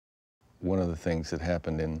one of the things that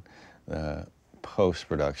happened in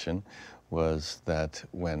post-production was that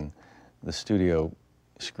when the studio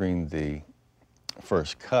screened the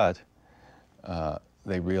first cut,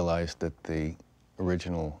 they realized that the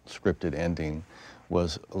original scripted ending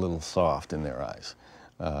was a little soft in their eyes.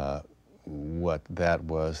 What that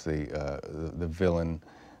was, the villain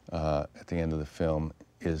at the end of the film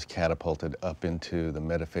is catapulted up into the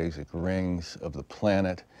metaphasic rings of the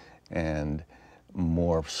planet and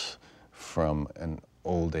morphs from an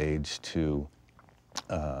old age to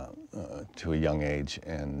a young age,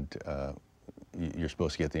 and you're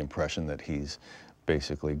supposed to get the impression that he's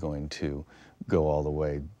basically going to go all the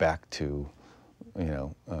way back to, you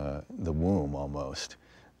know, the womb almost.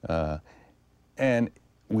 And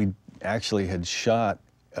we actually had shot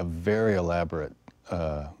a very elaborate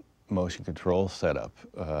motion control setup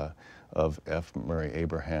of F. Murray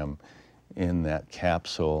Abraham in that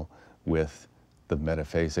capsule with the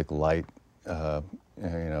metaphasic light, you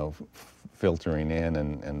know, filtering in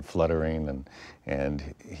and fluttering,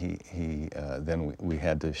 and then we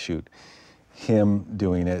had to shoot him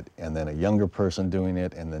doing it, and then a younger person doing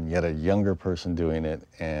it, and then yet a younger person doing it,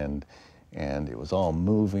 and it was all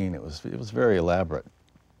moving. It was very elaborate,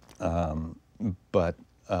 but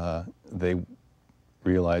they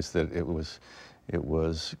realized that it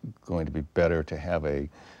was going to be better to have a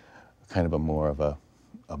kind of a more of a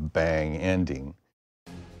bang ending.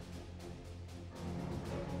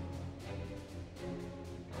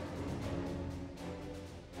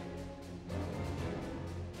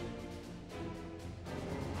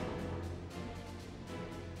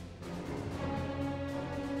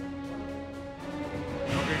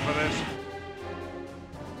 Looking for this.